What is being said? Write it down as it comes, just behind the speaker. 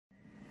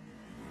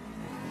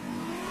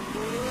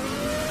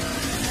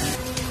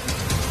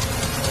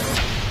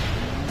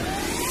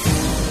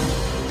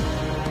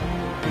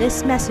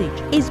This message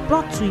is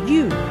brought to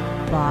you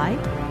by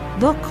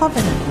The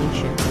Covenant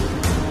Nation.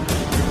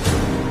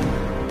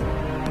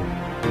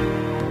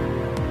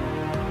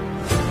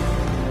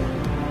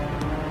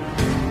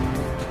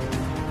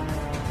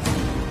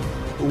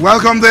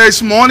 Welcome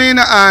this morning,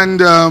 and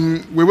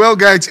we will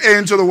get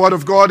into the Word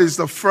of God. It's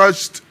the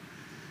first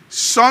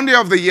Sunday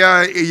of the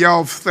year, a year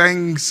of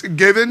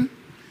Thanksgiving,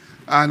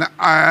 and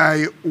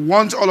I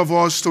want all of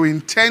us to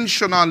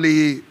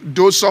intentionally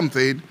do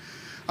something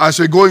as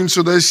we go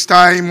into this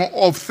time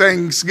of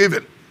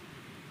Thanksgiving.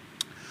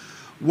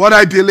 What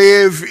I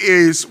believe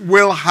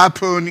will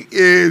happen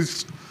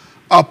is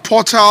a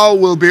portal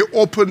will be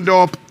opened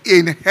up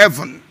in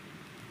heaven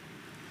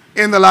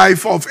in the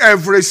life of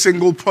every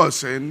single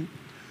person,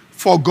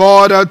 for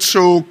God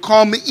to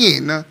come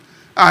in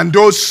and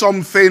do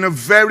something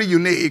very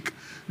unique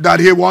that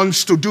He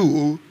wants to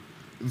do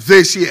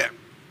this year.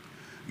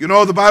 You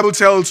know, the Bible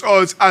tells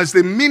us, as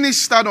they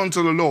ministered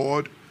unto the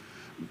Lord,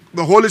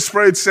 the Holy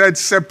Spirit said,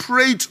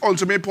 "Separate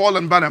unto me Paul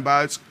and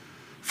Barnabas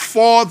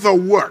for the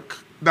work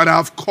that I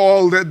have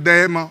called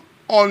them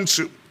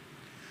unto."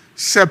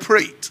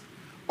 Separate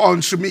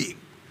unto me.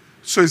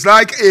 So it's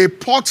like a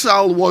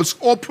portal was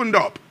opened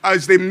up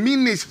as they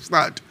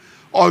ministered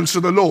unto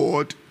the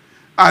Lord,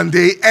 and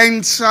they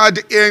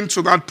entered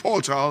into that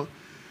portal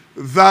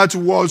that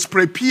was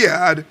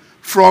prepared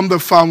from the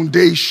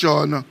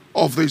foundation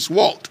of this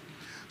world.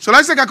 So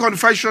let's take a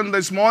confession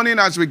this morning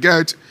as we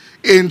get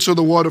into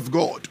the Word of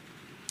God.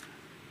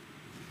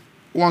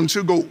 1,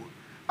 2, go.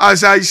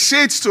 As I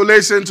sit to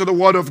listen to the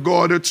Word of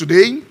God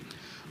today,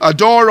 a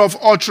door of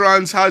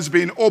utterance has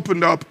been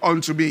opened up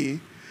unto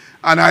me,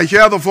 and I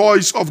hear the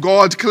voice of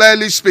God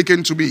clearly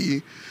speaking to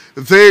me.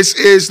 This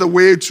is the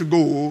way to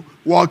go,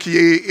 walk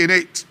ye in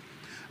it.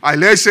 I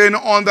listen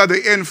under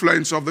the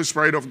influence of the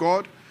Spirit of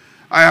God.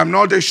 I am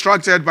not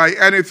distracted by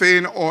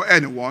anything or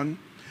anyone.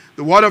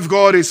 The Word of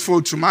God is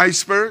food to my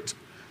spirit.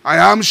 I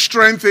am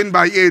strengthened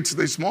by it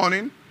this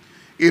morning.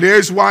 It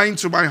is wine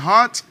to my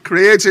heart,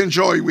 creating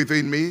joy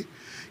within me.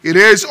 It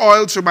is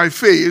oil to my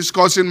face,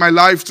 causing my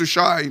life to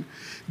shine,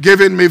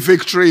 giving me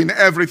victory in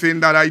everything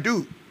that I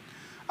do.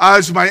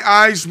 As my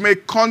eyes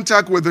make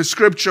contact with the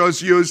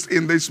scriptures used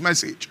in this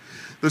message,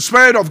 the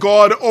Spirit of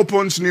God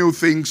opens new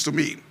things to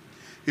me.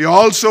 He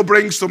also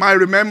brings to my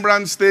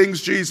remembrance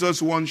things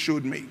Jesus once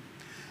showed me.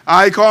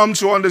 I come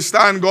to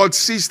understand God's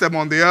system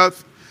on the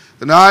earth,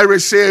 and I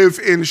receive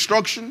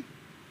instruction,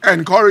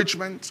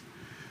 encouragement,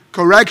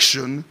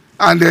 correction,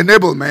 and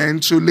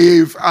enablement to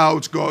live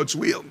out God's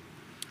will.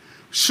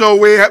 So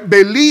we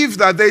believe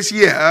that this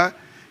year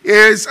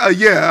is a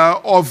year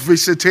of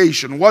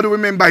visitation. What do we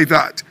mean by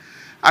that?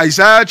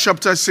 Isaiah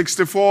chapter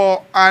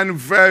 64 and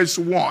verse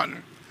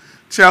 1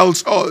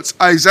 tells us,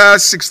 Isaiah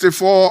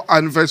 64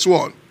 and verse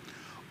 1,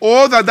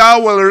 "Oh, that thou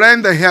wilt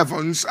rend the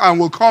heavens and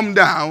will come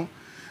down,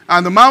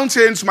 and the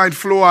mountains might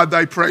flow at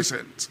thy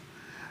presence."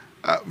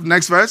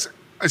 Next verse,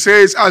 it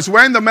says, "As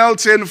when the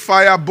melting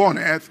fire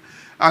burneth,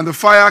 and the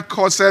fire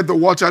causeth the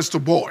waters to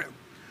boil,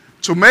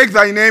 to make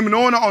thy name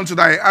known unto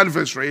thy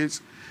adversaries,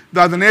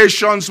 that the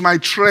nations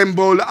might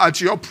tremble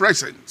at your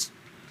presence."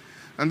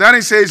 And then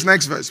it says,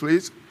 next verse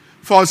please,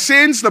 "For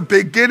since the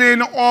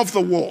beginning of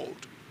the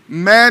world,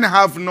 men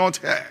have not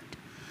heard,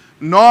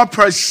 nor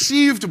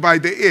perceived by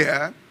the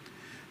ear,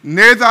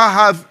 neither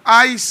have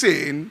I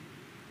seen,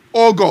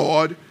 O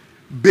God,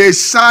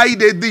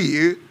 beside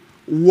thee,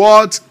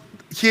 what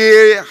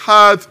he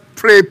hath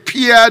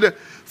prepared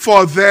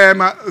for them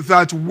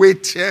that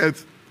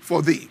waiteth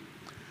for thee."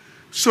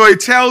 So it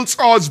tells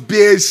us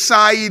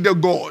beside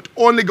God.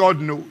 Only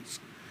God knows.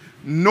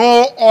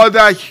 No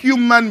other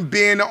human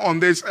being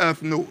on this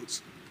earth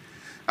knows.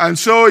 And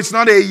so it's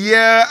not a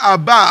year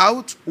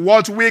about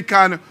what we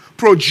can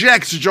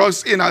project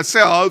just in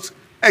ourselves,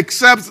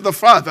 except the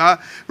Father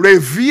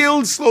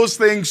reveals those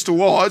things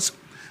to us,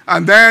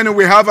 and then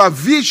we have a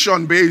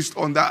vision based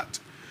on that.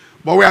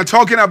 But we are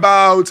talking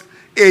about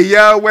a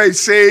year where it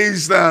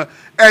says the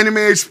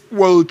enemies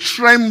will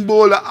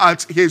tremble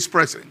at His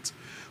presence,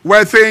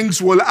 where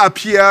things will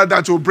appear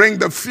that will bring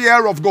the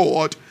fear of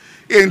God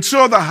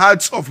into the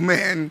hearts of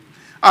men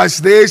as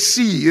they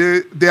see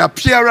the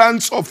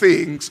appearance of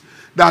things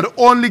that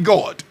only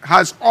God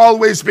has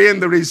always been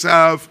the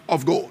reserve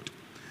of God.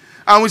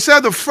 And we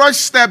said the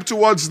first step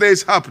towards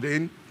this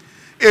happening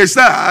is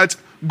that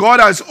God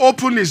has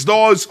opened His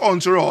doors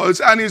unto us,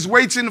 and is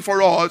waiting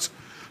for us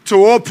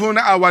to open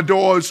our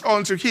doors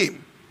unto Him.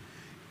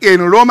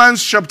 In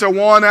Romans chapter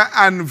 5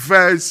 and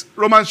verse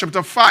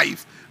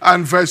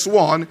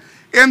 1,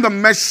 in the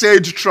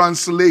Message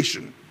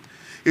translation,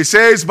 it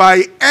says,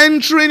 "By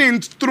entering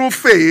in through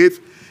faith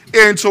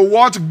into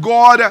what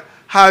God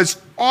has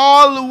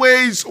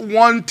always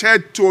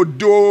wanted to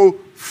do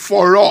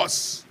for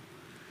us,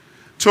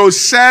 to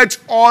set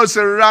us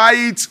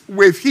right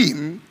with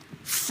Him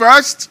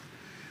first.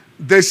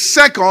 The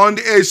second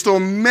is to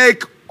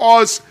make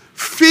us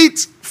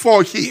fit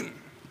for Him."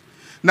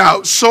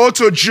 Now, so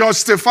to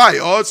justify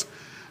us,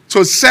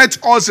 to set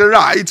us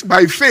right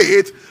by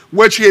faith,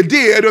 which He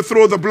did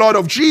through the blood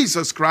of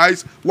Jesus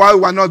Christ while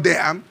we're not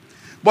there,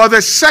 But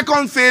the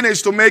second thing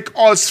is to make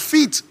us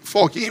fit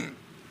for him.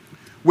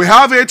 We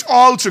have it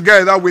all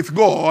together with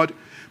God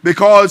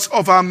because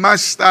of our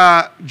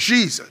Master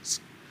Jesus.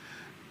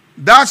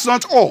 That's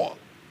not all.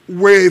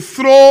 We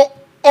throw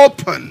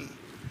open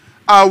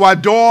our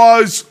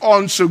doors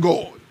unto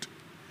God.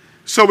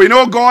 So we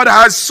know God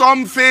has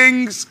some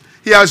things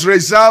he has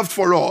reserved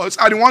for us,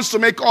 and he wants to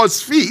make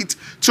us fit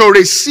to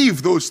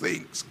receive those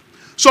things.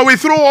 So we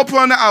throw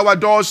open our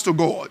doors to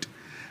God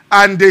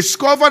and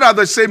discovered at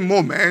the same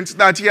moment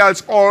that he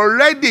has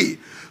already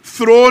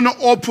thrown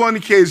open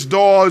his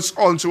doors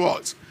unto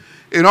us.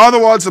 In other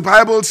words, the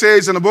Bible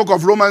says in the book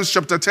of Romans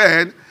chapter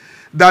 10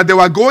 that they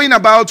were going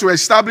about to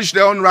establish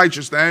their own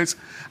righteousness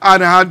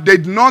and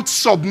did not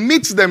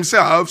submit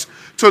themselves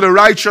to the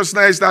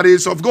righteousness that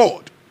is of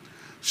God.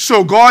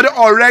 So God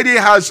already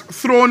has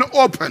thrown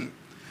open.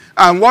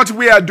 And what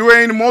we are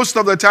doing most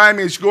of the time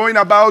is going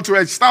about to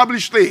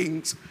establish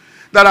things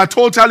that are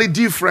totally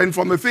different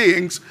from the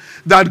things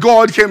that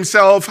God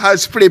himself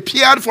has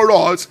prepared for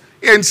us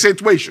in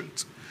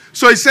situations.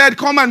 So he said,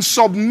 come and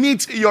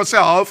submit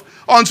yourself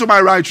unto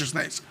my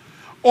righteousness.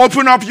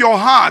 Open up your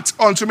heart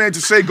unto me to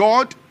say,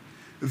 God,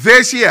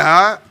 this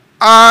year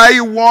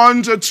I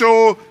want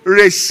to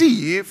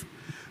receive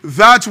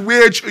that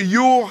which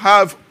you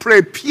have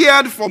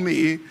prepared for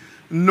me,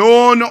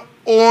 known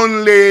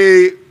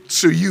only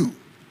to you.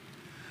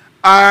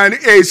 And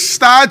it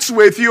starts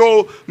with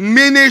you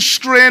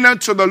ministering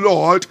to the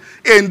Lord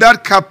in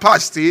that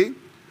capacity,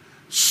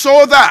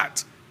 so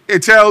that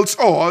it tells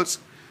us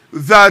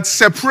that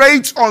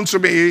separate unto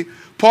me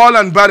Paul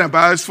and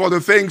Barnabas for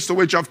the things to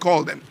which I've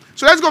called them.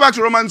 So let's go back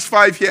to Romans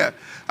 5 here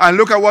and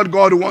look at what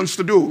God wants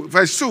to do.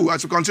 Verse 2,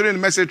 as we continue in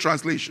the Message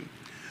translation.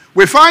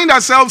 We find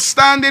ourselves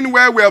standing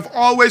where we have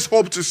always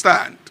hoped to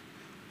stand,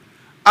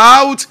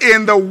 out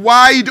in the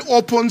wide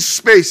open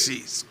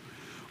spaces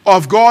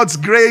of God's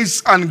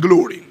grace and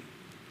glory.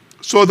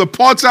 So the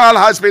portal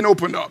has been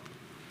opened up.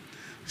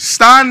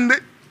 Stand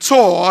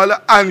tall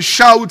and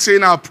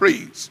shouting our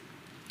praise.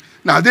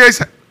 Now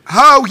this,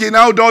 how he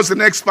now does the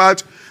next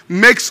part,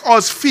 makes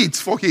us fit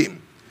for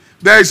him.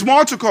 There is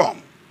more to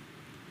come.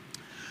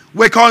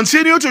 We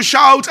continue to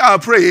shout our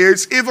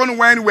praise even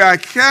when we are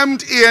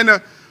hemmed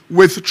in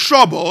with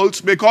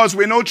troubles, because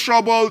we know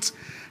troubles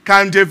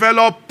can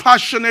develop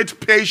passionate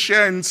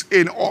patience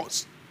in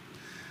us.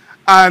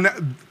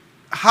 And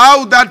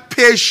how that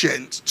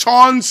patience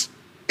turns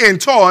in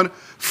turn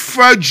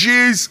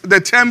forges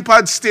the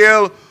tempered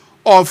steel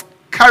of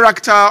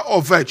character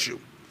or virtue,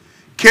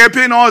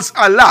 keeping us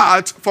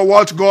alert for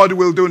what God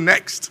will do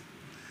next.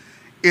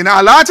 In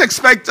alert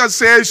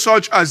expectancy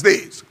such as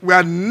this, we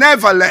are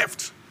never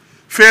left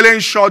feeling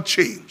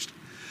shortchanged.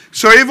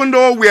 So even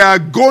though we are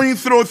going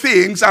through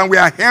things and we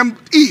are hemmed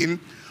in,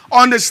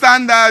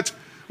 understand that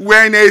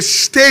we're in a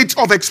state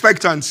of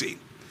expectancy.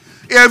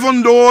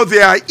 Even though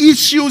there are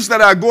issues that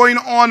are going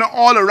on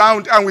all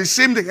around and we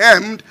seem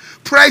hemmed,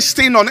 pressed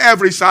in on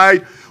every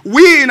side,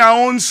 we in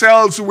our own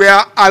selves, we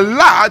are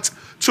alert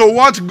to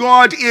what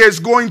God is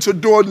going to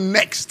do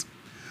next.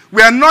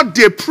 We are not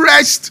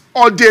depressed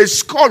or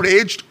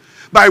discouraged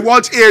by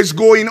what is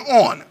going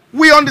on.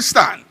 We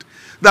understand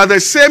that the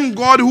same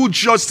God who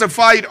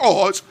justified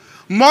us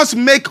must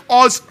make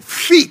us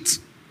fit,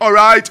 all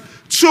right,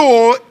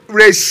 to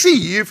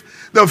receive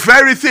the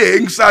very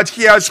things that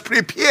he has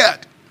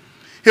prepared.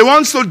 He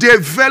wants to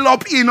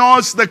develop in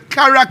us the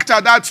character,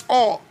 that's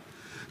all,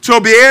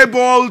 to be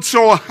able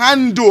to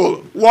handle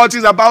what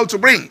is about to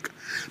bring.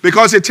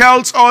 Because it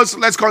tells us,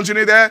 let's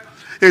continue there,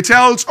 it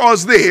tells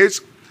us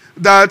this,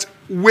 that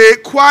we're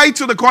quite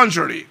to the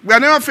contrary. We are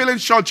never feeling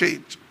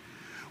shortchanged.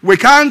 We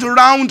can't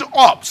round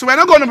up. So we're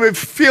not going to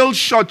feel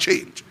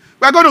shortchanged.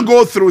 We're going to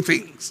go through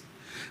things.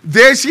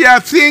 This year,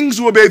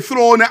 things will be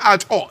thrown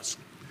at us.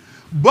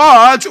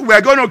 But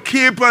we're going to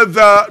keep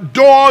the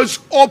doors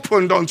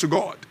opened unto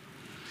God.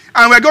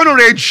 And we're going to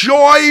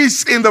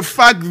rejoice in the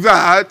fact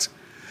that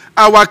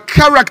our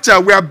character,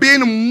 we are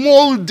being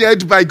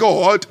molded by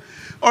God,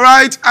 all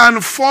right,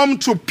 and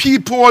formed to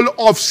people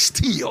of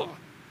steel.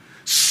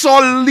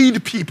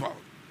 Solid people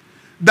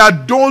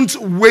that don't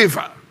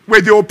waver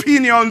with the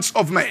opinions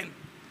of men,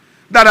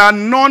 that are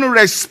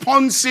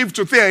non-responsive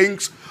to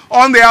things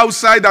on the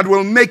outside that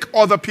will make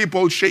other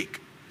people shake.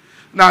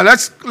 Now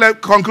let's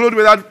conclude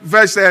with that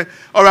verse there.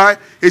 All right,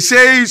 it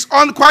says,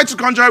 on quite the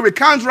contrary, we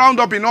can't round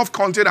up enough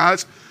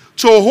containers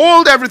to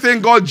hold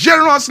everything God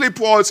generously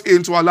pours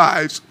into our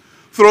lives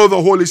through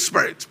the Holy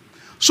Spirit.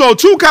 So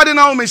 2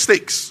 cardinal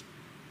mistakes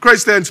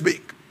Christians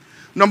make.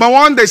 Number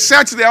one, they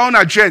set their own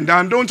agenda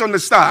and don't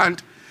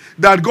understand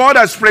that God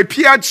has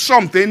prepared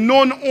something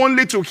known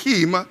only to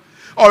him,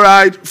 all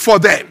right, for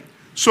them.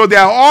 So they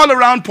are all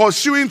around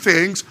pursuing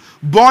things,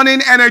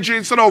 burning energy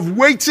instead of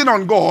waiting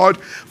on God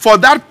for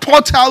that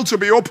portal to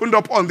be opened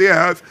up on the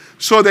earth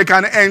so they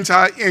can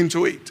enter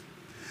into it.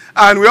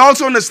 And we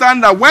also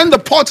understand that when the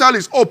portal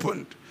is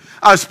opened,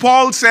 as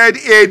Paul said,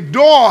 a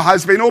door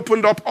has been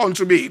opened up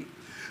unto me.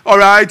 All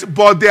right,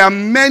 but there are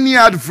many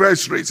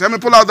adversaries. Let me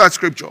pull out that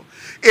scripture.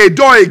 A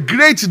door, a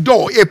great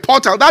door, a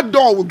portal. That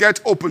door will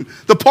get open.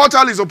 The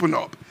portal is opened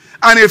up.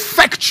 An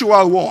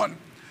effectual one.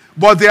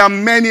 But there are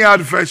many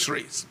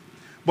adversaries.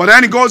 But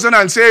then he goes on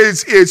and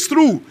says, it's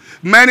through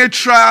many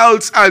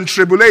trials and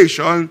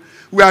tribulation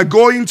we are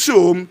going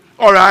to,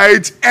 all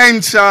right,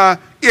 enter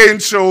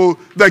into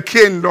the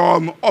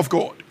kingdom of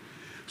God.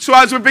 So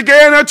as we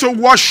begin to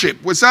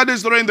worship, we said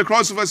this during the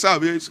crossover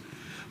service,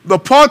 the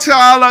portal,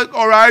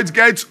 all right,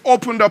 gets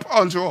opened up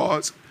unto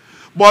us.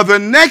 But the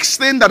next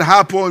thing that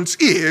happens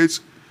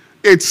is,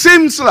 it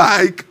seems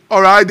like,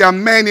 all right, there are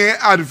many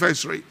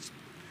adversaries.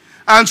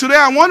 And today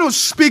I want to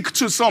speak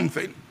to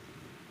something.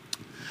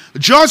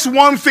 Just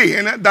one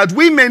thing that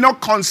we may not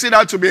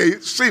consider to be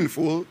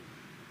sinful,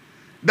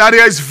 that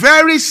is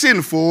very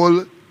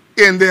sinful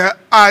in the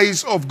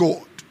eyes of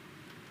God.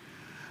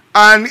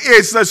 And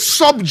it's the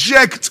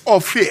subject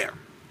of fear.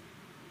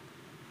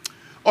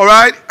 All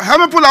right, let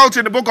me pull out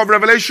in the book of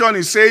Revelation,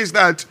 it says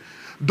that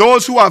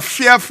those who are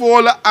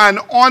fearful and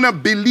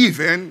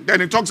unbelieving,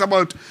 then it talks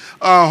about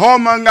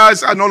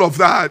whoremongers and all of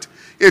that.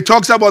 It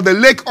talks about the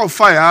lake of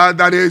fire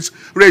that is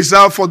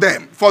reserved for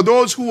them. For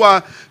those who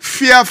are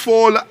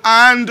fearful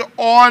and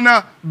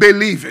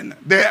unbelieving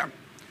there.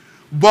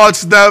 But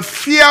the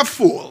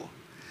fearful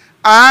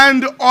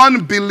and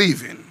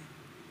unbelieving,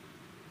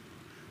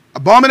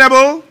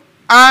 abominable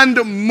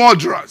and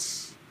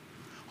murderers,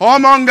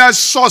 whoremongers,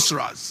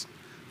 sorcerers,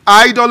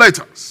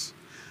 idolaters,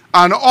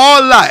 and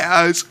all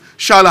liars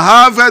shall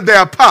have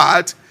their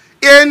part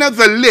in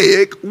the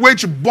lake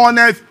which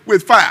burneth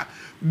with fire.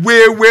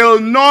 We will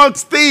not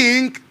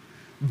think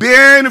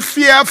being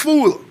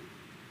fearful.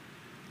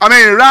 I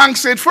mean, it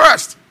ranks it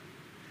first.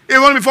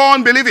 Even before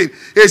unbelieving,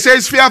 it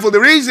says fearful. The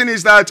reason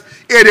is that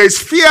it is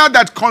fear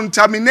that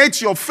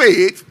contaminates your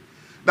faith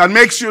that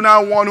makes you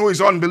now one who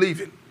is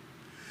unbelieving.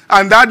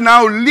 And that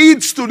now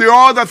leads to the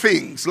other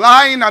things,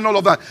 lying and all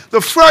of that.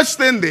 The first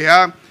thing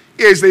there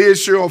is the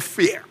issue of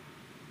fear.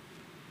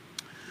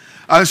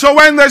 And so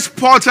when this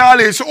portal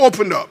is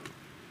opened up,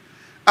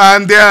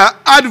 and there are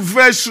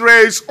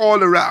adversaries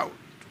all around,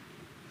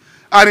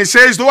 and it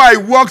says, though I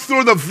walk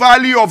through the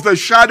valley of the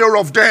shadow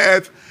of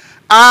death,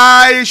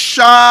 I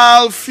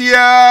shall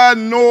fear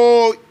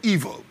no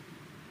evil.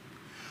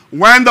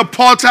 When the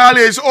portal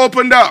is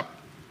opened up,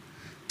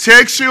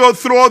 takes you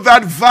through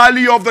that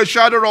valley of the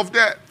shadow of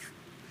death.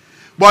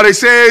 But it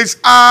says,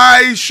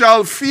 I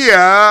shall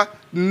fear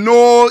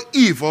no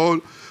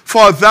evil,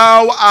 for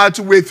thou art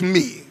with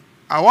me.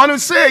 I want to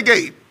say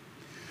again,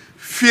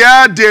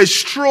 fear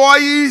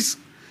destroys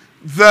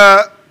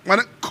the,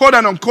 quote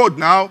and unquote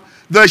now,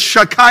 the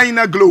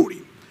Shekinah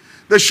glory.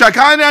 The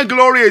Shekinah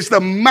glory is the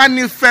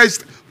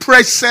manifest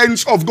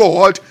presence of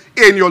God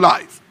in your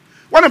life.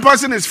 When a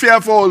person is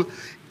fearful,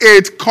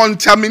 it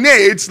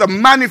contaminates the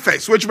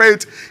manifest, which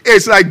means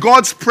it's like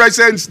God's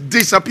presence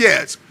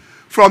disappears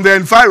from the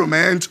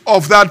environment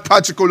of that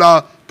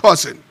particular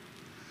person.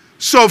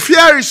 So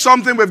fear is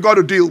something we've got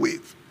to deal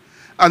with.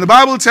 And the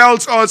Bible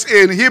tells us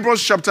in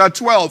Hebrews chapter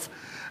 12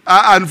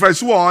 and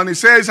verse 1, it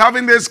says,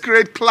 having this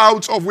great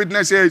clouds of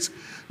witnesses,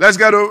 let's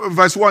get to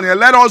verse 1 here.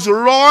 Let us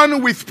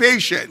run with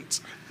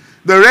patience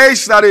the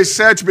race that is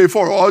set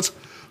before us,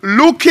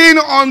 looking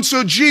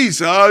unto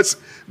Jesus,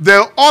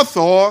 the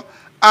author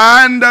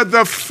and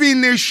the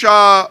finisher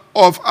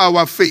of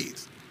our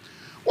faith.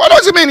 What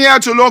does it mean here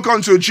to look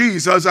unto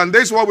Jesus? And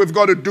this is what we've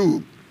got to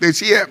do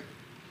this year.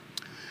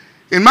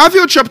 In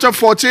Matthew chapter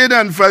 14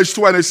 and verse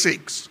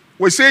 26,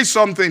 we say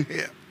something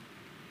here.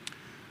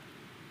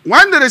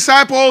 When the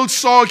disciples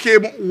saw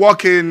him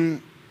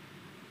walking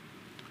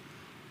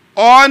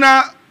on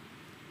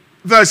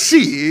the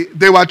sea,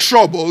 they were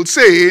troubled,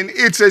 saying,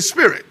 it's a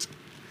spirit.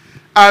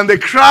 And they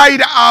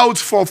cried out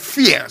for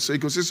fear. So you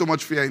can see so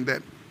much fear in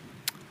them.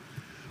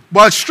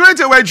 But straight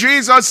away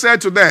Jesus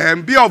said to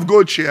them, be of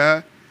good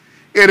cheer.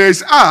 It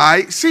is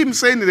I. See him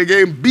saying it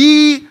again.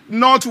 Be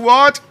not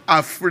what?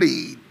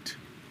 Afraid.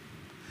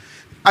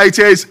 It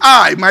is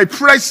I. My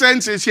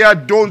presence is here.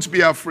 Don't be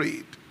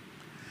afraid.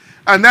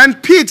 And then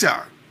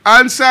Peter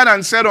answered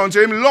and said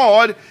unto him,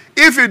 Lord,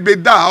 if it be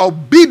thou,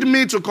 bid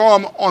me to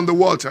come on the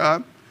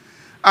water.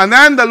 And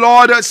then the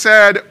Lord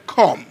said,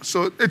 come.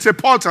 So it's a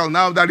portal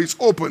now that is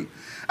open.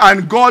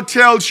 And God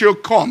tells you,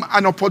 come.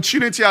 An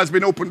opportunity has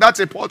been opened. That's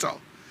a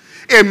portal.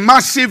 A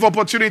massive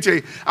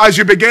opportunity as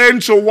you begin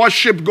to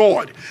worship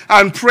God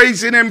and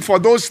praising him for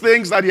those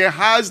things that he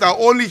has that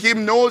only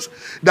him knows,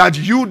 that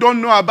you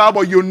don't know about,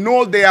 but you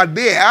know they are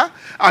there,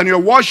 and you're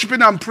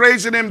worshiping and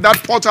praising him. That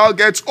portal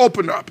gets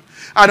opened up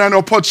and an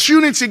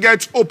opportunity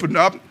gets opened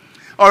up.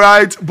 All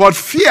right, but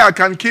fear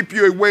can keep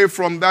you away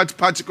from that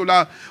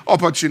particular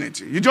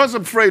opportunity. You're just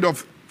afraid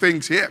of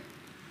things here.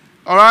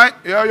 All right,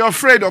 you're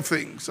afraid of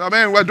things. I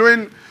mean, we're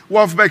doing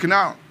Wofbec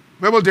now.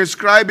 People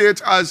describe it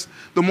as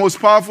the most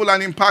powerful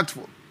and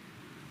impactful.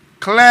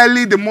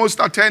 Clearly the most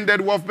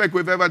attended Wofbec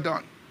we've ever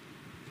done.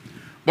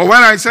 But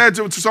when I said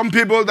to some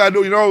people that,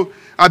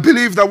 I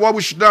believe that what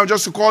we should do is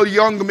just to call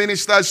young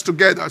ministers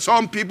together,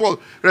 some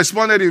people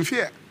responded in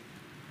fear.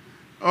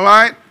 All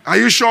right? Are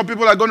you sure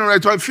people are going to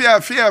return?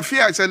 Fear, fear,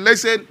 fear. I said,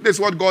 listen, this is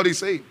what God is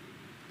saying.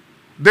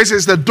 This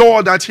is the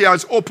door that he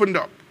has opened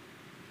up.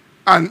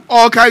 And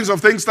all kinds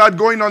of things start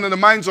going on in the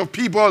minds of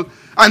people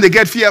and they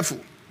get fearful.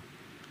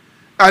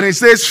 And it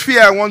says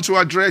fear I want to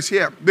address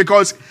here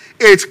because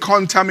it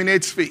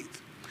contaminates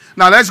faith.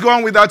 Now let's go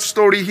on with that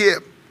story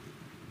here.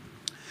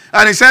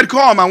 And he said,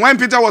 come. And when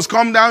Peter was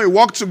come down, he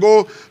walked to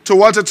go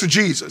towards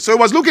Jesus. So he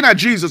was looking at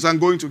Jesus and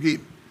going to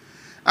him.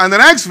 And the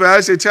next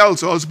verse, it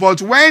tells us, but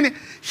when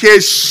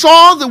he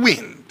saw the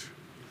wind,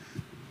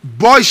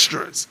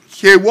 boisterous,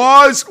 he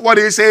was, what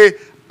did he say,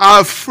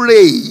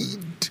 afraid,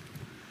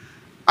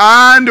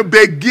 and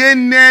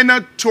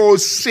beginning to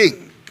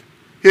sink.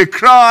 He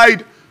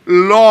cried,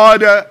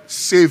 Lord,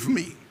 save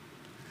me.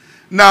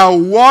 Now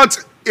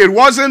it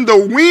wasn't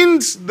the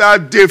winds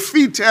that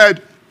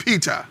defeated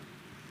Peter.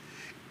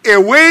 The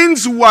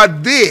winds were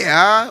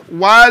there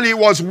while he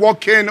was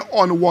walking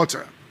on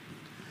water.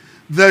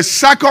 The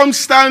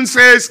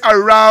circumstances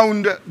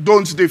around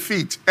don't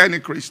defeat any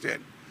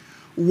Christian.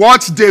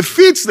 What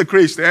defeats the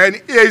Christian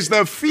is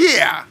the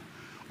fear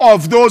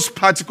of those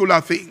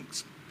particular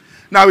things.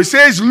 Now it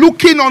says,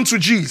 looking unto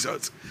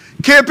Jesus,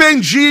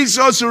 keeping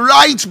Jesus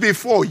right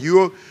before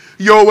you,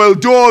 you will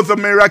do the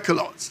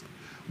miraculous.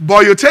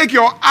 But you take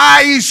your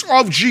eyes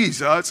off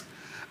Jesus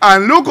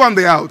and look on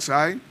the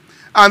outside,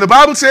 and the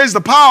Bible says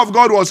the power of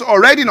God was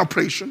already in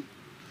operation.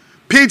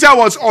 Peter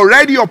was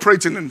already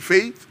operating in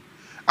faith.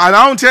 And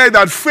I want to tell you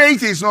that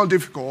faith is not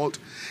difficult.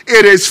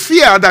 It is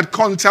fear that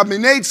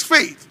contaminates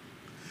faith.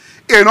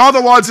 In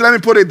other words, let me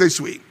put it this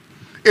way.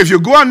 If you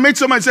go and meet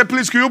someone and say,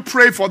 please, can you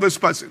pray for this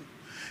person?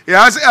 He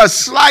has a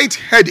slight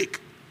headache.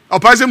 A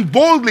person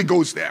boldly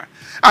goes there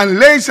and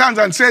lays hands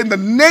and says, in the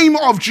name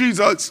of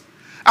Jesus,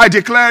 I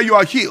declare you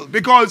are healed.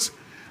 Because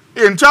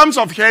in terms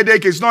of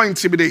headache, it's not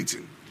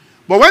intimidating.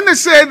 But when they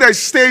say there's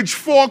stage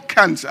 4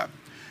 cancer,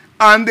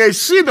 and they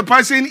see the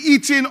person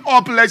eating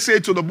up, let's say,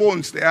 to the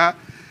bones there,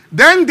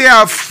 then they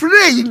are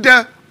afraid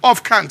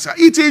of cancer.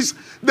 It is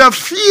the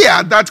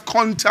fear that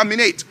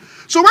contaminates.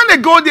 So when they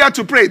go there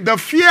to pray, the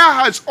fear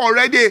has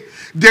already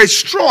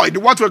destroyed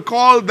what we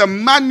call the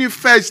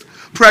manifest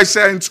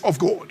presence of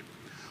God.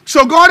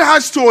 So God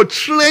has to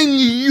train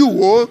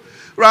you,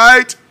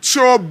 right,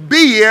 to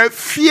be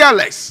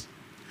fearless.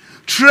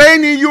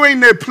 Training you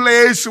in a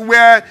place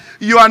where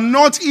you are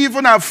not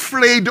even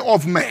afraid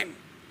of men.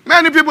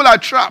 Many people are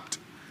trapped,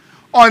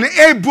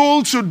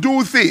 unable to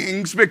do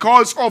things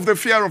because of the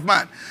fear of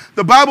man.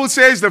 The Bible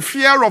says the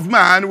fear of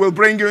man will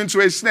bring you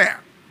into a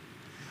snare.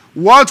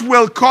 What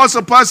will cause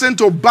a person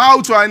to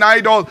bow to an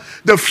idol?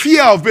 The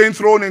fear of being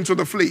thrown into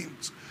the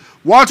flames.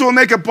 What will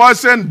make a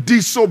person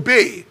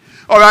disobey,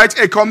 all right,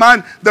 a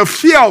command? The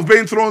fear of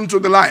being thrown to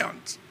the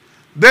lions.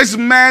 These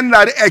men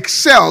that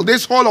excel,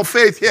 this hall of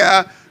faith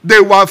here,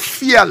 they were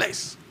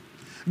fearless.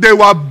 They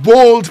were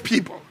bold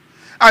people.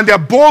 And their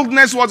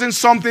boldness wasn't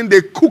something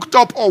they cooked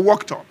up or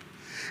worked up.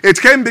 It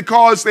came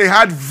because they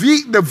had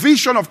the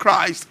vision of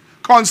Christ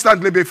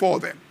constantly before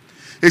them.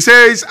 He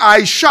says,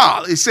 I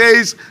shall. He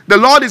says, the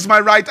Lord is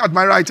at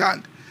my right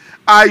hand.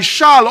 I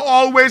shall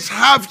always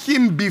have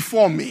him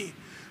before me,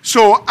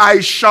 so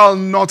I shall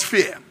not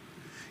fear.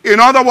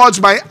 In other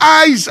words, my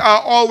eyes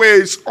are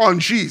always on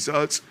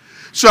Jesus,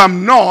 so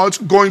I'm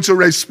not going to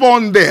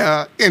respond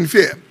there in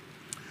fear.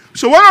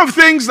 So one of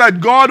the things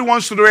that God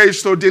wants to do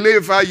is to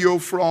deliver you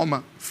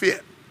from fear.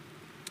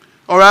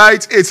 All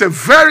right? It's a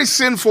very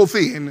sinful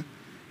thing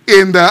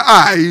in the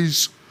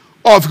eyes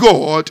of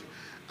God,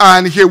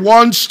 and he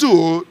wants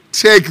to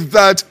take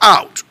that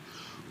out,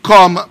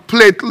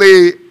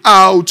 completely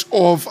out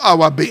of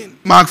our being.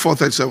 Mark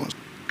 4:37.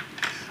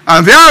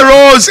 And there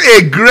arose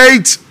a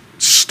great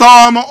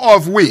storm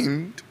of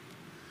wind,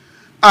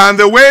 and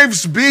the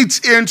waves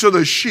beat into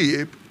the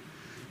ship,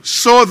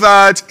 so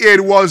that it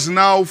was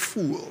now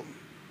full.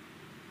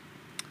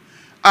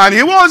 And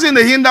he was in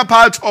the hinder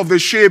part of the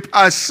ship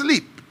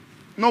asleep,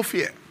 no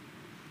fear,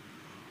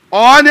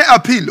 on a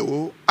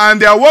pillow,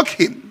 and they awoke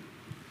him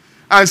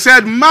and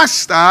said,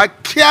 Master,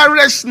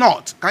 carest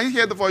not. Can you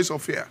hear the voice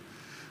of fear?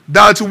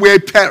 That we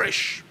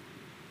perish.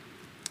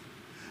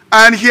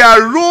 And he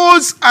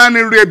arose and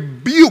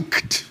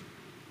rebuked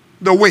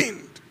the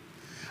wind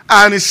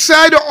and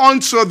said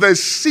unto the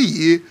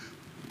sea,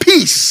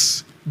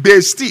 Peace,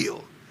 be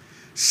still.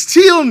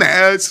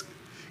 Stillness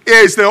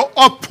is the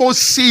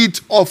opposite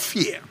of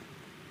fear.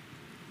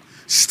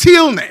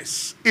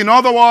 Stillness, in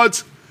other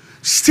words,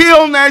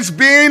 stillness,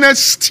 being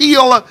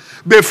still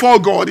before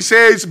God. He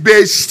says,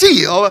 be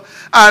still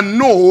and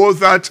know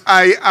that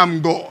I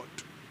am God.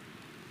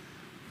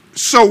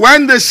 So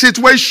when the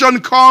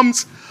situation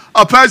comes,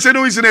 a person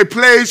who is in a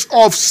place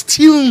of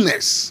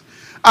stillness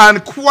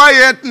and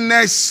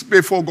quietness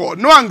before God,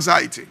 no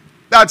anxiety,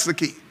 that's the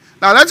key.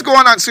 Now let's go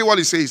on and see what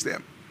he says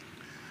there.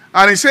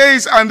 And he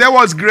says, and there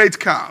was great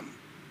calm.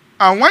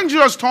 And when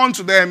Jesus turned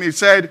to them, he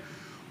said,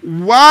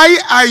 why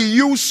are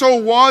you so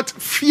what?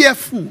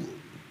 Fearful.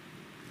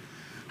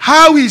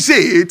 How is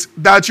it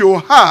that you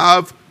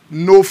have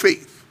no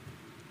faith?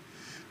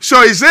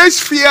 So is this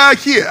fear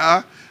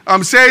here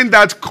I'm saying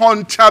that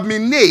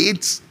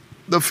contaminates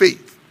the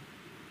faith.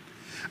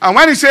 And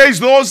when he says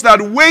those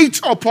that wait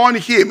upon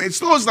him, it's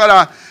those that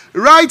are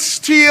right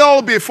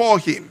still before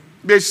him.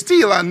 Be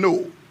still and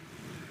know.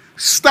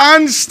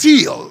 Stand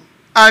still,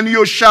 and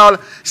you shall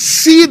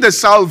see the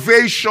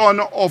salvation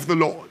of the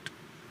Lord.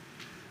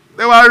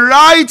 They were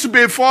right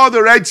before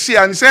the Red Sea,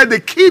 and said the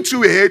key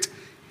to it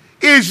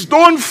is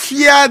don't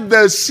fear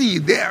the sea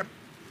there.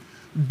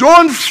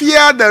 Don't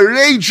fear the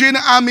raging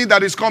army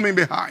that is coming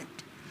behind.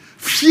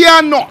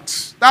 Fear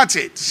not. That's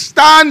it.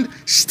 Stand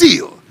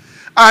still,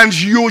 and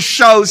you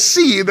shall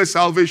see the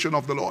salvation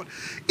of the Lord.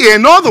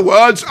 In other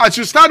words, as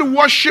you start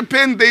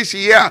worshiping this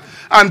year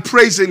and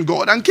praising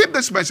God, and keep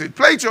this message,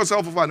 play it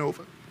yourself over and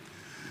over.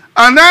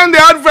 And then the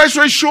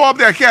adversaries show up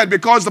their head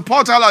because the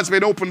portal has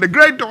been opened, the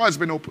great door has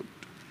been opened.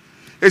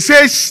 It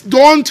says,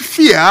 don't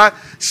fear,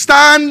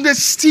 stand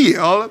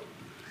still,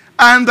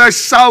 and the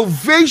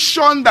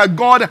salvation that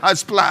God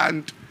has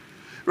planned,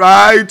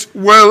 right,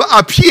 will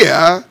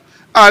appear,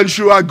 and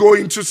you are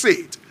going to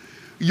see it.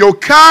 You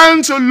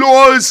can't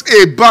lose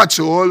a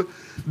battle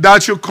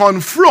that you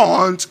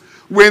confront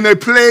with a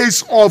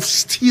place of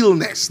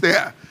stillness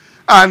there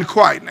and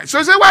quietness. So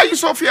you say, why are you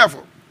so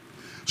fearful?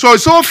 So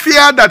it's so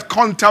fear that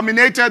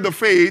contaminated the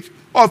faith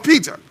of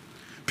Peter.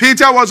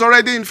 Peter was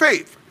already in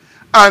faith,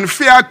 and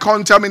fear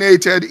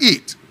contaminated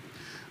it.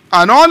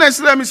 And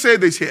honestly, let me say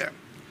this here.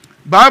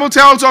 Bible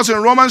tells us in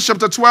Romans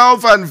chapter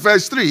 12 and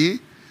verse 3,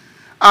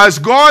 as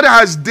God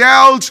has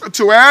dealt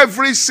to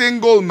every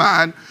single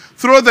man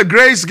through the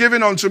grace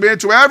given unto me,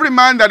 to every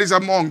man that is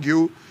among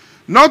you,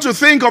 not to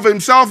think of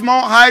himself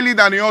more highly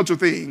than he ought to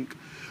think,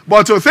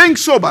 but to think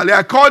soberly,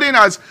 according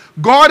as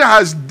God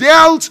has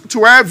dealt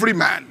to every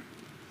man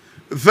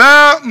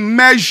the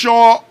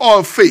measure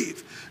of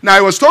faith. Now,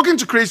 I was talking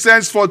to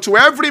Christians, for to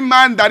every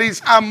man that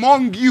is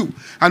among you,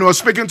 and was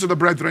speaking to the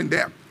brethren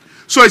there.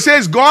 So it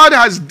says, God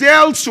has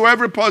dealt to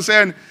every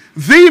person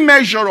the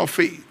measure of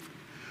faith.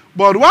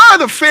 But why are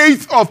the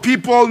faith of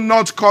people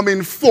not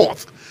coming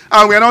forth?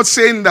 And we're not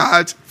saying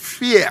that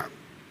fear.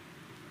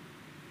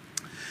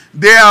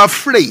 They are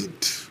afraid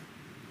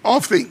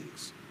of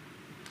things.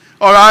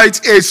 All right?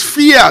 It's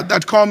fear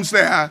that comes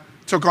there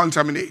to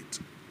contaminate.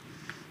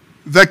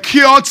 The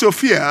cure to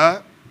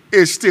fear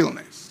is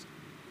stillness.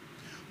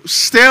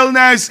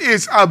 Stillness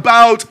is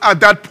about, at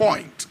that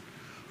point,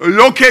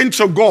 looking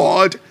to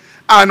God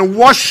and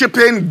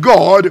worshiping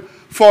God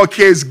for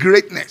his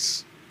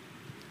greatness.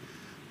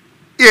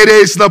 It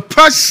is the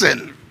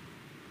person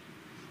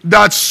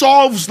that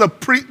solves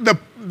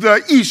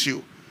the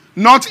issue,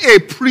 not a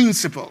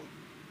principle.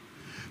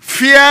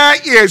 Fear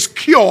is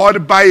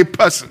cured by a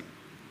person.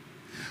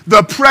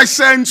 The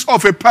presence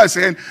of a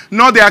person,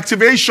 not the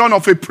activation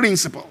of a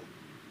principle.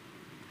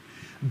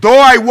 Though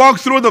I walk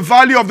through the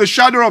valley of the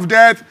shadow of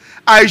death,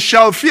 I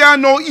shall fear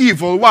no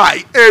evil.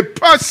 Why? A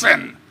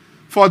person,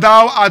 for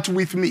thou art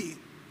with me.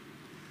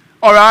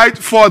 All right?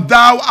 For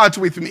thou art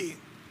with me.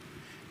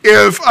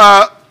 If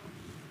a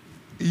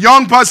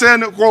young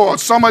person or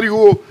somebody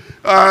who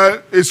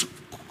is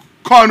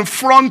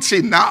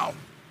confronting now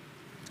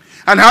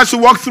and has to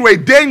walk through a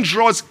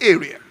dangerous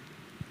area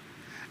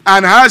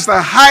and has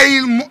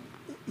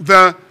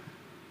the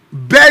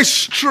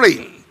best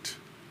trained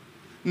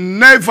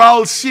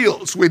naval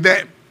SEALs with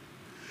them,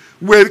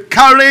 with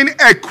carrying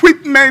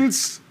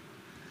equipment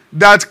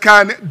that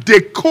can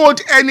decode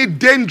any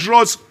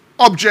dangerous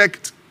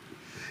object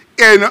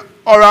in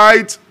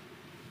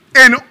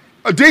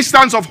a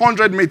distance of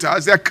 100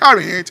 meters, they're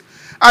carrying it,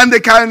 and they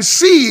can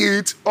see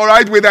it,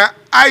 with their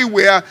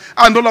eyewear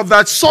and all of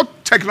that. So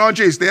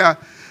technology is there.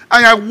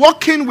 And you're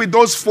walking with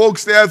those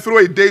folks there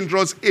through a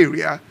dangerous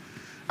area.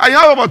 And you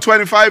have about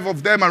 25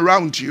 of them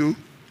around you,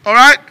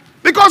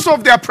 because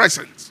of their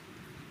presence.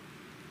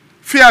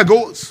 Fear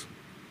goes.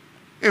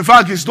 In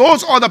fact, it's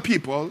those other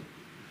people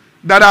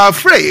that are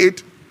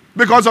afraid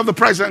because of the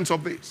presence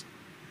of this.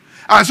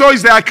 And so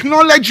it's the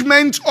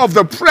acknowledgement of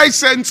the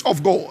presence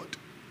of God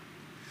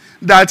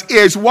that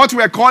is what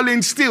we're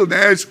calling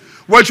stillness,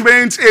 which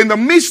means in the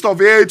midst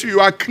of it,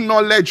 you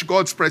acknowledge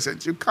God's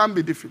presence. You can't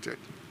be defeated.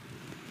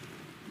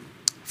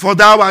 For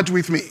thou art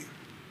with me.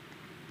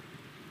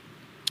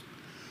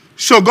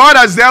 So God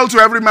has dealt to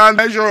every man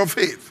measure of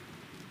faith.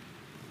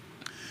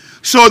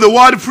 So the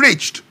word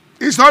preached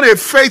is not a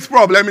faith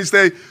problem, it's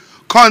the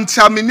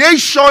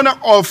contamination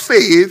of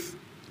faith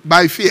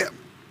by fear.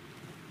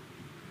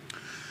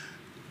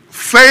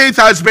 Faith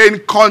has been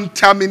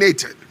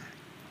contaminated.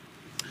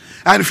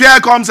 And fear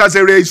comes as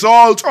a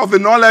result of the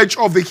knowledge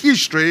of the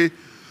history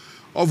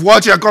of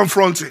what you're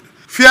confronting.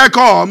 Fear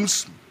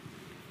comes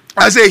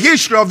as a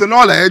history of the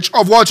knowledge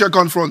of what you're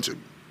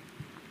confronting.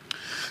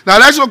 Now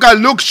let's look at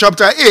Luke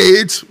chapter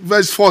 8,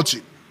 verse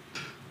 40.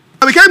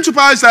 And it came to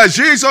pass as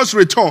Jesus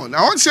returned.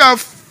 I want to see how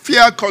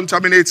fear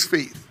contaminates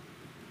faith.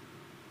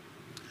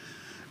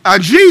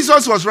 And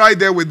Jesus was right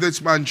there with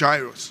this man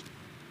Jairus.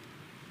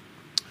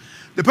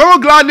 The people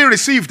gladly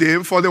received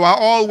him, for they were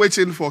all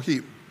waiting for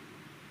him.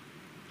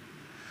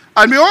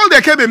 And behold,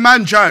 there came a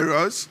man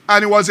Jairus,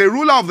 and he was a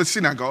ruler of the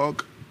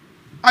synagogue,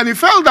 and he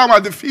fell down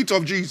at the feet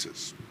of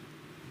Jesus,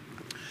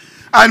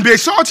 and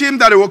besought him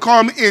that he would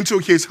come into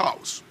his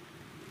house.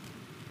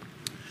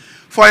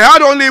 For he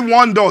had only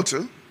one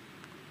daughter,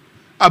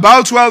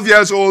 about 12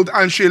 years old,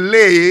 and she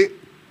lay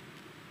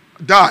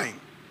dying.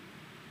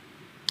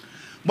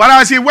 But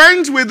as he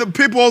went with the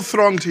people,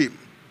 thronged him.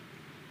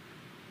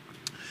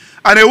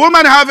 And a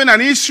woman having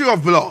an issue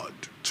of blood,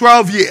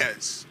 12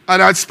 years,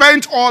 and had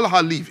spent all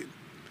her living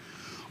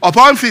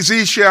upon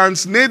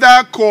physicians,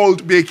 neither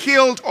could be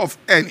healed of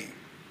any,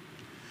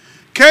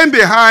 came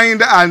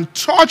behind and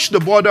touched the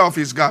border of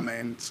his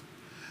garment,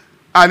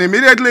 and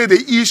immediately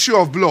the issue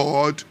of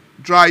blood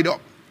dried up.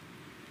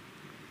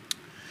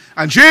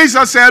 And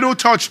Jesus said, who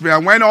touched me?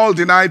 And when all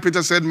denied,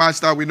 Peter said,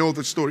 Master, we know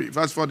the story.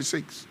 Verse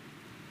 46.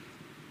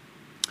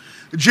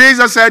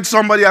 Jesus said,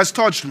 somebody has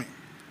touched me.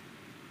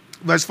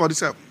 Verse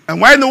 47. And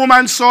when the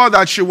woman saw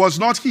that she was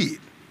not healed,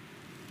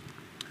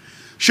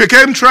 she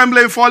came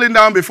trembling, falling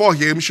down before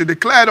him. She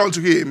declared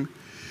unto him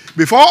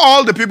before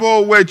all the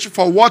people which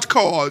for what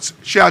cause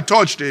she had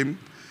touched him,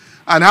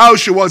 and how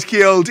she was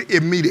healed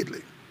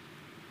immediately.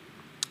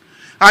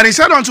 And he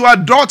said unto her,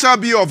 daughter,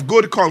 be of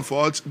good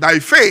comfort. Thy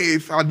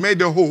faith had made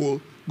thee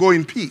whole. Go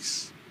in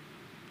peace.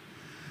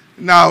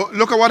 Now,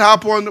 look at what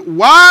happened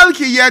while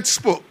he yet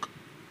spoke.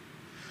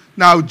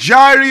 Now,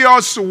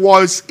 Jairus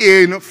was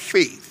in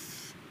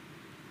faith.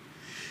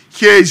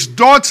 His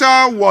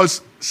daughter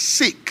was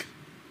sick.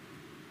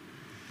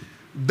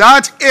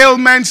 That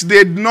ailment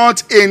did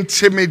not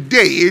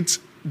intimidate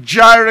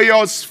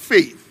Jairus'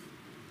 faith.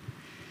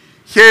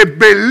 He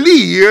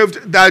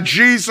believed that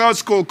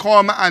Jesus could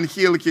come and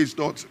heal his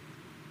daughter.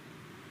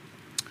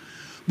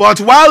 But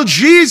while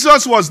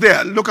Jesus was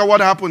there, look at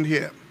what happened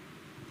here.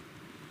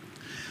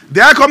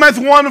 There cometh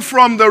one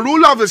from the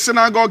ruler of the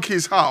synagogue,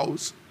 his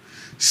house,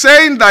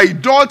 saying, thy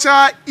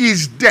daughter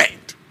is dead.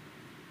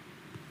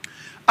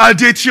 A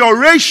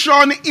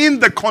deterioration in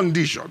the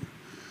condition.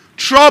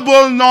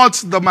 Trouble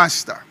not the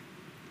master.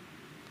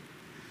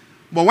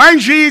 But when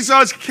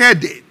Jesus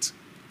heard it,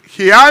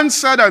 he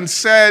answered and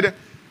said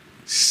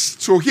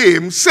to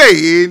him,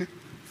 saying,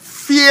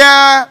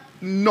 fear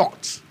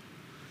not.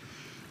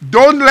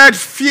 Don't let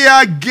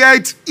fear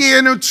get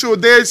into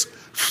this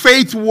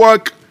faith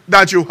work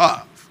that you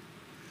have.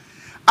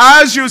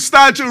 As you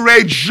start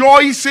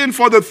rejoicing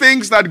for the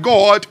things that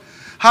God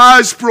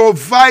has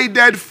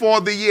provided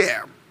for the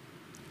year,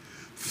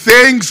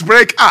 things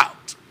break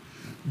out.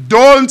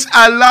 Don't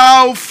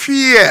allow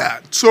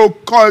fear to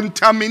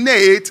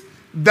contaminate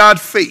that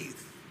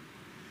faith.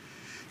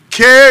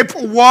 Keep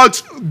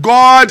what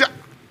God,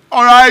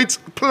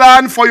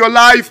 planned for your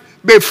life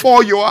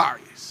before your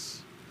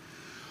eyes.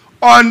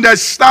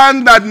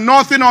 Understand that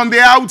nothing on the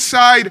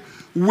outside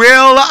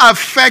will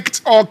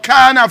affect or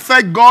can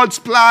affect God's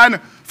plan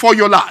for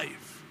your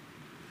life.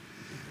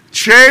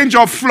 Change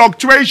or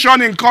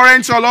fluctuation in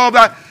currency, all of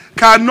that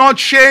cannot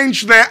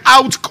change the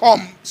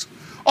outcomes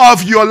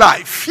of your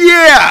life.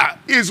 Fear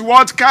is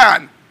what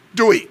can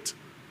do it.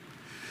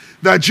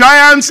 The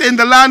giants in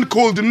the land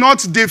could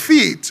not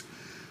defeat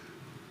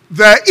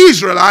the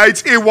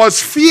Israelites. It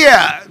was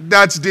fear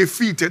that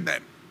defeated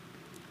them.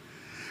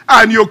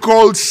 And you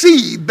could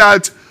see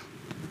that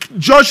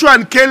Joshua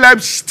and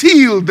Caleb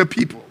steal the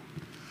people.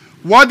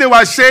 What they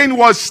were saying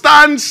was,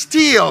 stand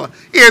still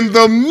in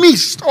the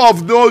midst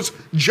of those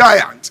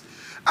giants,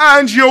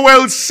 and you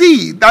will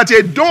see that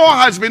a door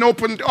has been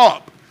opened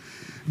up.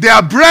 They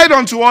are bread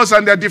unto us,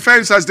 and their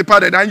defense has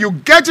departed. And you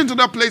get into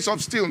the place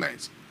of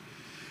stillness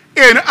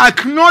in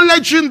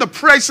acknowledging the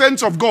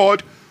presence of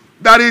God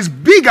that is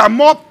bigger,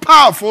 more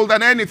powerful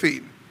than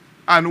anything,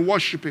 and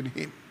worshiping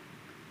him.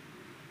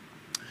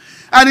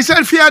 And he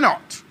said, fear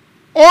not,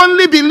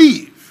 only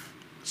believe.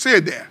 Say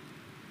it there.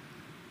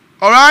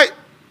 All right?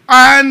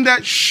 And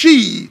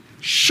she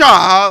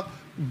shall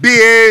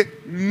be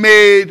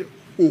made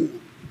whole.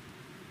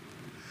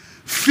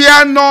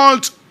 Fear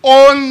not,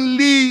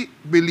 only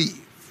believe.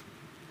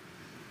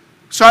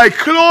 So I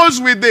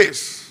close with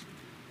this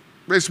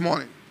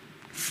morning.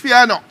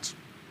 Fear not.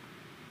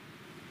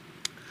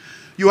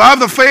 You have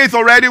the faith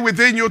already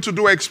within you to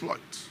do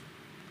exploits.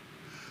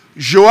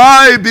 You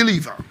are a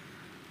believer.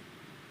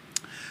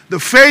 The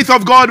faith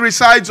of God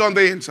resides on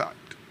the inside.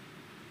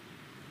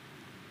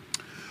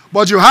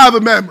 But you have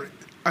a memory,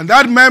 and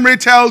that memory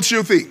tells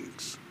you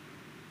things.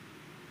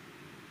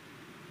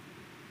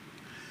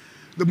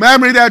 The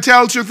memory there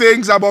tells you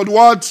things about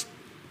what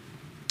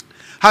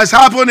has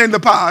happened in the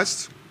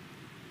past,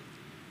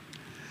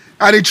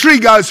 and it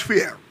triggers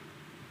fear.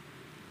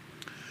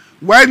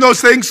 When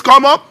those things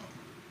come up,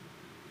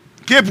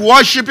 keep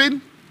worshiping,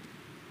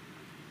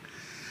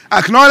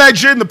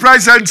 acknowledging the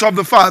presence of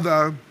the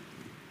Father,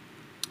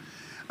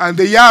 and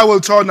the year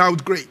will turn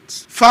out great.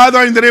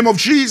 Father, in the name of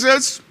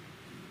Jesus,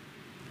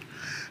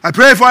 I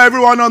pray for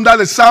everyone under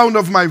the sound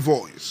of my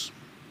voice,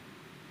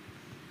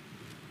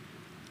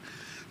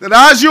 that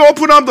as you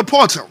open up the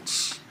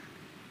portals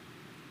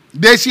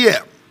this year,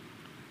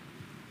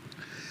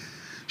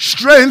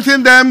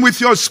 strengthen them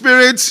with your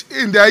spirit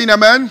in their inner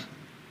man,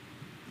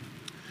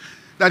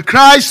 that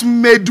Christ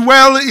may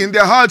dwell in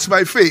their hearts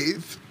by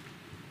faith,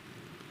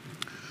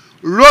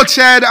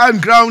 rooted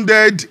and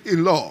grounded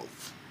in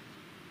love,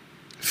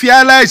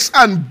 fearless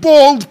and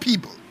bold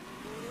people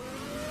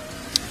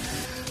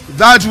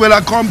that will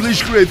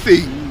accomplish great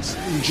things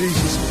in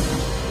Jesus' name.